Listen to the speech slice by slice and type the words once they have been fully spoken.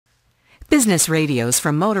Business radios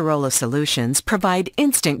from Motorola Solutions provide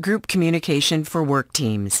instant group communication for work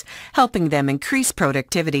teams, helping them increase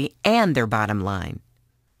productivity and their bottom line.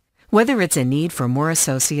 Whether it's a need for more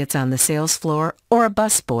associates on the sales floor or a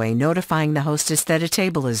busboy notifying the hostess that a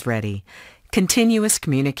table is ready, continuous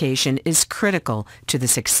communication is critical to the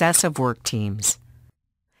success of work teams.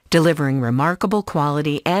 Delivering remarkable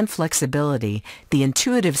quality and flexibility, the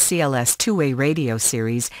intuitive CLS two-way radio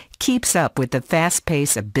series keeps up with the fast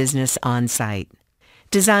pace of business on-site.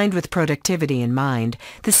 Designed with productivity in mind,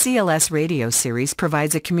 the CLS radio series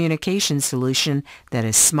provides a communication solution that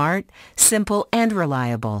is smart, simple, and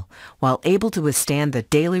reliable, while able to withstand the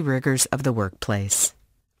daily rigors of the workplace.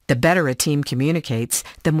 The better a team communicates,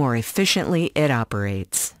 the more efficiently it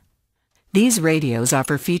operates. These radios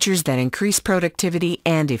offer features that increase productivity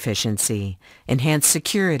and efficiency, enhance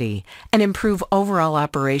security, and improve overall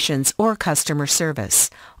operations or customer service,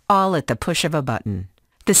 all at the push of a button.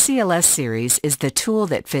 The CLS series is the tool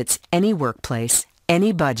that fits any workplace,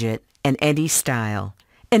 any budget, and any style,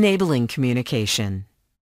 enabling communication.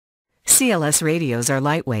 CLS radios are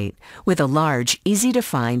lightweight, with a large,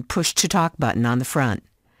 easy-to-find push-to-talk button on the front.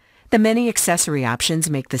 The many accessory options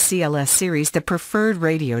make the CLS series the preferred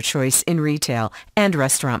radio choice in retail and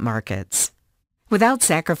restaurant markets. Without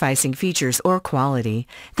sacrificing features or quality,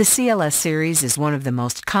 the CLS series is one of the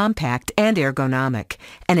most compact and ergonomic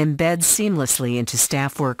and embeds seamlessly into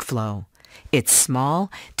staff workflow. It's small,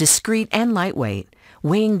 discreet, and lightweight,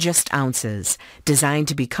 weighing just ounces, designed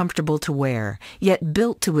to be comfortable to wear, yet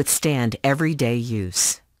built to withstand everyday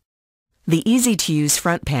use. The easy-to-use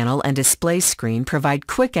front panel and display screen provide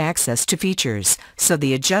quick access to features, so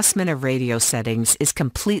the adjustment of radio settings is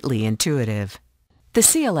completely intuitive. The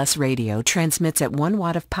CLS radio transmits at 1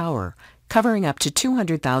 watt of power, covering up to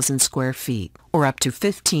 200,000 square feet, or up to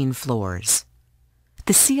 15 floors.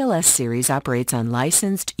 The CLS series operates on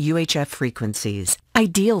licensed UHF frequencies,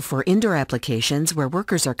 ideal for indoor applications where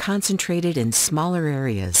workers are concentrated in smaller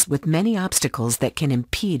areas with many obstacles that can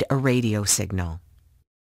impede a radio signal.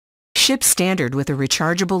 Shipped standard with a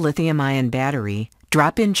rechargeable lithium-ion battery,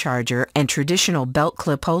 drop-in charger, and traditional belt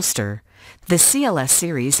clip holster, the CLS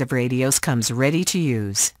series of radios comes ready to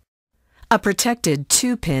use. A protected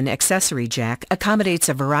 2-pin accessory jack accommodates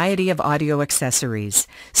a variety of audio accessories,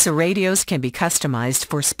 so radios can be customized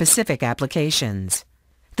for specific applications.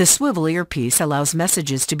 The swivel earpiece allows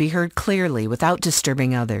messages to be heard clearly without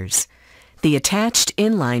disturbing others. The attached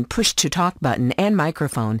inline push-to-talk button and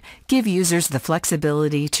microphone give users the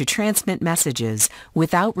flexibility to transmit messages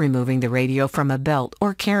without removing the radio from a belt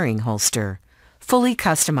or carrying holster, fully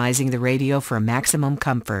customizing the radio for maximum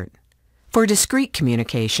comfort. For discreet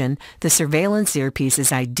communication, the surveillance earpiece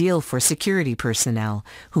is ideal for security personnel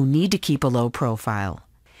who need to keep a low profile.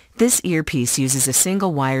 This earpiece uses a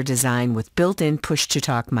single-wire design with built-in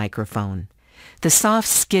push-to-talk microphone. The soft,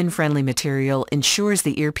 skin-friendly material ensures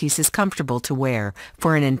the earpiece is comfortable to wear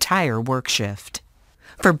for an entire work shift.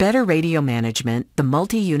 For better radio management, the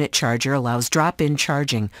multi-unit charger allows drop-in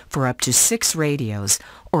charging for up to 6 radios,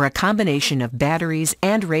 or a combination of batteries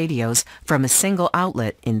and radios from a single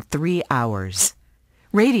outlet in 3 hours.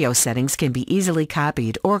 Radio settings can be easily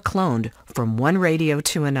copied or cloned from one radio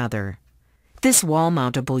to another. This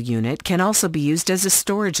wall-mountable unit can also be used as a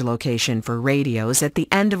storage location for radios at the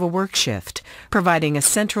end of a work shift, providing a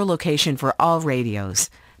central location for all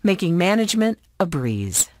radios, making management a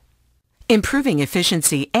breeze. Improving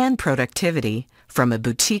efficiency and productivity, from a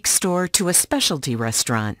boutique store to a specialty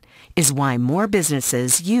restaurant, is why more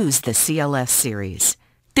businesses use the CLS series.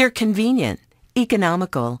 They're convenient,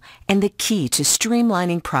 economical, and the key to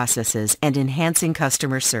streamlining processes and enhancing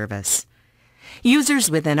customer service. Users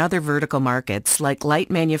within other vertical markets like light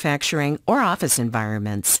manufacturing or office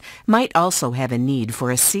environments might also have a need for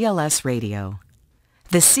a CLS radio.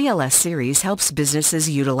 The CLS series helps businesses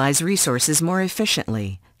utilize resources more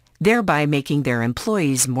efficiently, thereby making their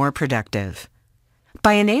employees more productive.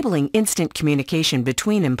 By enabling instant communication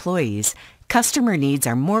between employees, customer needs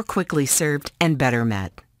are more quickly served and better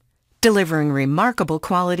met. Delivering remarkable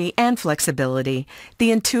quality and flexibility, the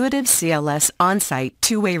intuitive CLS on-site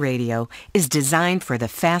two-way radio is designed for the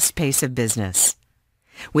fast pace of business.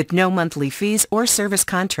 With no monthly fees or service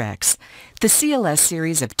contracts, the CLS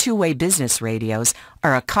series of two-way business radios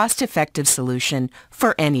are a cost-effective solution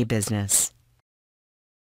for any business.